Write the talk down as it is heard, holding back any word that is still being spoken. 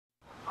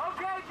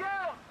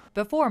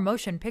Before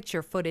motion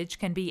picture footage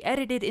can be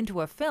edited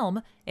into a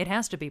film, it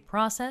has to be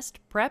processed,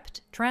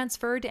 prepped,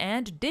 transferred,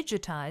 and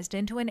digitized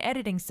into an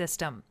editing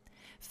system.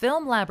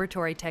 Film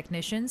laboratory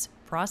technicians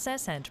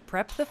process and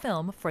prep the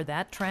film for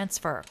that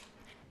transfer.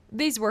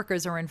 These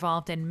workers are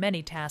involved in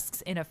many tasks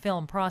in a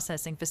film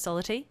processing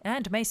facility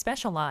and may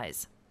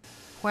specialize.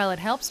 While it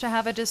helps to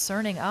have a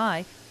discerning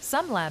eye,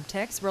 some lab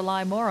techs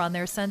rely more on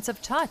their sense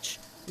of touch,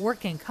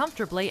 working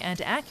comfortably and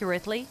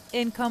accurately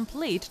in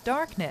complete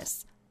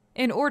darkness.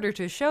 In order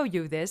to show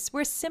you this,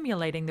 we're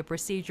simulating the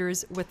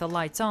procedures with the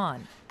lights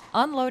on,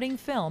 unloading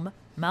film,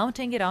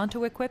 mounting it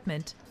onto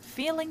equipment,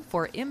 feeling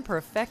for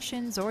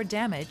imperfections or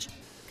damage,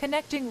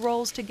 connecting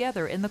rolls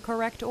together in the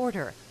correct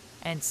order,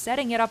 and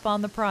setting it up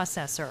on the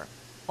processor.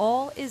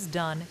 All is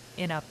done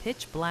in a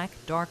pitch-black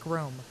dark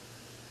room.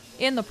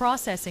 In the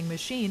processing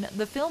machine,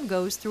 the film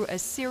goes through a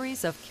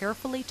series of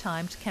carefully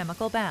timed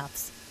chemical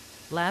baths.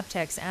 Lab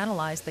techs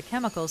analyze the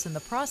chemicals in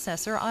the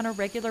processor on a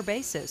regular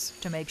basis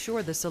to make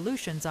sure the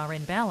solutions are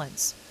in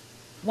balance.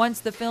 Once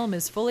the film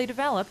is fully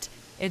developed,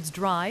 it's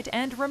dried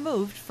and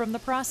removed from the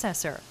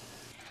processor.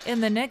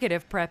 In the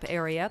negative prep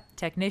area,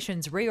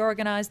 technicians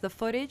reorganize the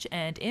footage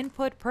and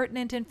input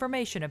pertinent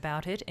information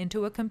about it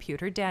into a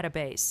computer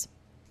database.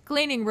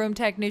 Cleaning room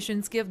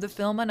technicians give the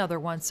film another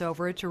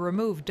once-over to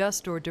remove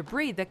dust or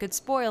debris that could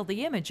spoil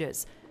the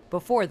images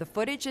before the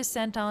footage is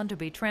sent on to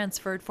be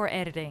transferred for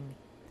editing.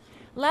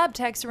 Lab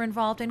techs are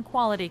involved in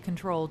quality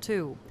control,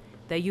 too.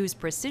 They use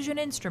precision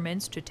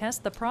instruments to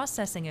test the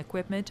processing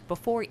equipment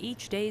before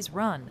each day's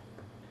run.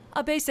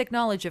 A basic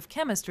knowledge of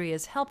chemistry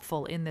is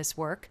helpful in this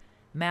work.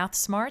 Math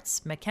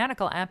smarts,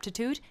 mechanical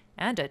aptitude,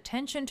 and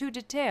attention to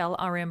detail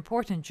are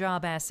important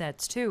job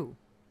assets, too.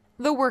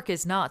 The work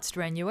is not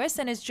strenuous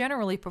and is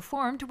generally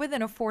performed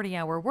within a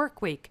 40-hour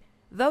work week,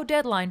 though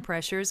deadline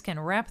pressures can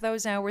wrap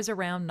those hours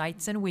around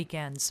nights and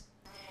weekends.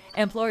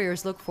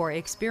 Employers look for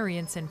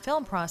experience in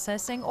film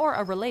processing or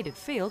a related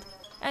field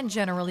and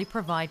generally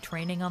provide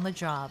training on the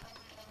job.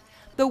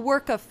 The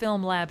work of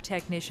film lab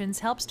technicians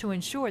helps to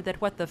ensure that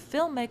what the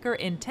filmmaker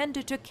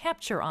intended to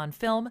capture on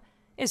film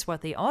is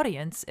what the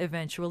audience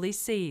eventually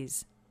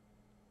sees.